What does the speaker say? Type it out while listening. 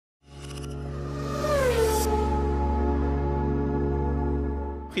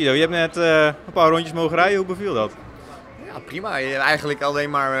Guido, je hebt net een paar rondjes mogen rijden. Hoe beviel dat? Ja, prima. Je hebt eigenlijk alleen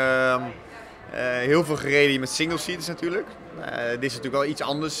maar heel veel gereden met single seaters natuurlijk. Dit is natuurlijk wel iets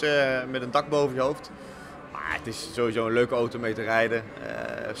anders met een dak boven je hoofd. Maar het is sowieso een leuke auto mee te rijden.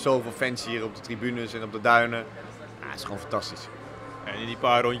 Zoveel fans hier op de tribunes en op de duinen. Ja, het is gewoon fantastisch. En in die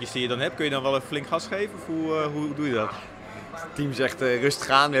paar rondjes die je dan hebt, kun je dan wel een flink gas geven? Of hoe doe je dat? Het team zegt rustig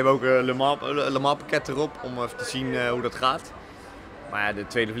aan. We hebben ook een Le Mans pakket erop om even te zien hoe dat gaat. Maar ja, de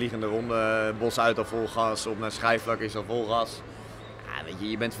tweede vliegende ronde, bos uit al vol gas, op naar schijfvlak is al vol gas. Ja, weet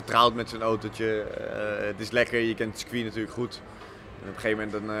je bent vertrouwd met zo'n autootje. Het is lekker, je kent het circuit natuurlijk goed. En op een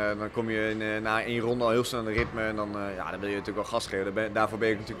gegeven moment dan kom je na één ronde al heel snel in de ritme en dan wil je natuurlijk wel gas geven. Daarvoor ben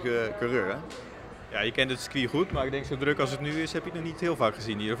je natuurlijk coureur. Hè? Ja, je kent het circuit goed, maar ik denk zo druk als het nu is, heb je het nog niet heel vaak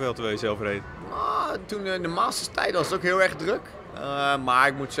gezien hier, of wel terwijl je zelf reed? Toen in de Masters tijd was het ook heel erg druk. Maar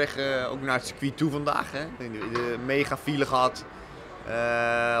ik moet zeggen, ook naar het circuit toe vandaag. Hè. De mega file gehad.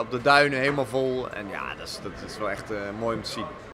 Op de duinen helemaal vol. En ja, dat is wel echt mooi om te zien.